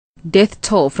Death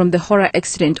toll from the horror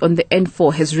accident on the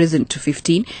N4 has risen to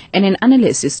 15, and an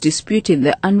analyst is disputing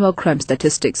the annual crime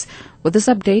statistics. With this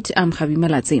update, I'm Javi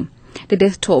Malatsi. The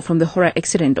death toll from the horror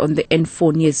accident on the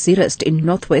N4 near Zeerust in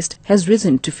Northwest has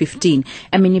risen to 15.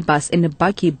 A minibus and a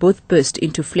buggy both burst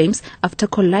into flames after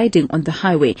colliding on the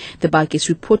highway. The buggy is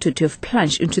reported to have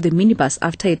plunged into the minibus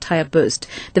after a tire burst.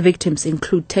 The victims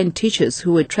include 10 teachers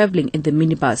who were traveling in the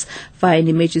minibus. Fire and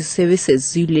Emergency Services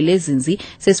Zulile Zinzi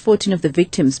says 14 of the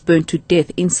victims burned to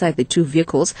death inside the two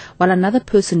vehicles, while another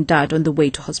person died on the way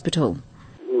to hospital.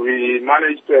 We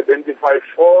managed to identify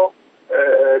 4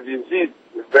 diseases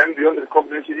burned beyond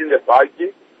recognition in the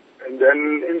buggy, and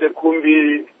then in the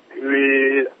Kumbi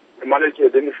we managed to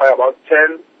identify about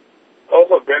 10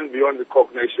 also burned beyond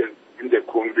recognition in the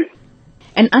Kumbi.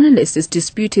 An analyst is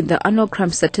disputing the annual crime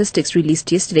statistics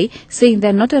released yesterday, saying they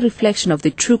are not a reflection of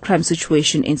the true crime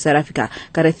situation in South Africa.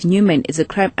 Gareth Newman is a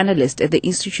crime analyst at the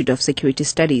Institute of Security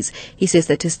Studies. He says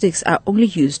statistics are only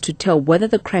used to tell whether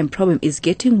the crime problem is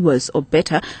getting worse or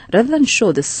better, rather than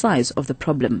show the size of the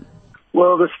problem.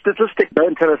 Well, the statistics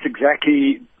don't tell us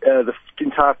exactly the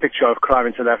entire picture of crime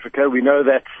in South Africa. We know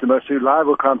that the most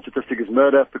reliable crime statistic is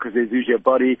murder, because there's usually a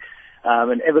body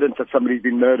and evidence that somebody's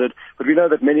been murdered. But we know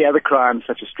that many other crimes,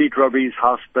 such as street robberies,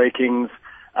 house breakings,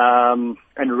 and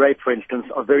rape, for instance,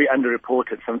 are very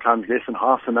underreported. Sometimes less than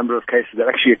half the number of cases that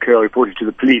actually occur are reported to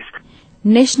the police.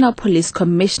 National Police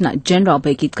Commissioner General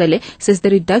Bekitele says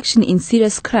the reduction in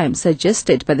serious crime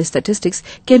suggested by the statistics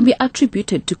can be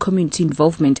attributed to community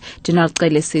involvement. General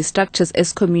Kele says structures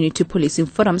as community policing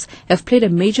forums have played a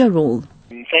major role.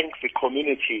 Thanks the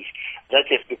communities that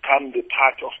have become the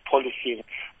part of policing,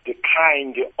 the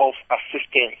kind of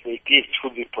assistance they give to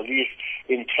the police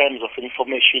in terms of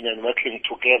information and working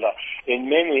together, and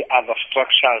many other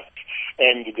structures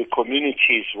and the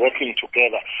communities working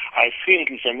together, I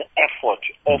think is an effort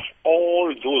of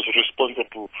all those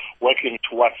responsible working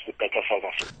towards the better South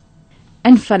Africa.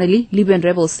 And finally, Libyan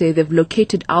rebels say they've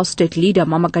located our state leader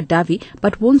Muammar Gaddafi,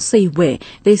 but won't say where.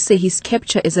 They say his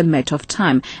capture is a matter of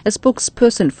time. A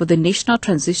spokesperson for the National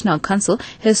Transitional Council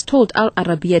has told Al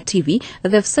Arabiya TV that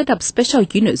they've set up special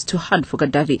units to hunt for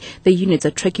Gaddafi. The units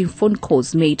are tracking phone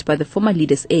calls made by the former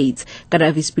leader's aides.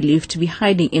 Gaddafi is believed to be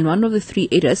hiding in one of the 3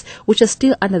 areas which are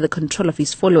still under the control of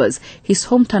his followers: his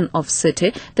hometown of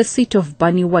Sirte, the city of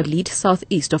Bani Walid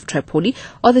southeast of Tripoli,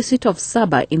 or the city of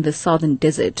Saba in the southern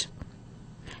desert.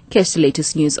 Catch the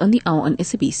latest news on the hour on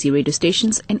SABC radio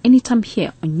stations and anytime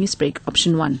here on Newsbreak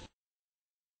Option 1.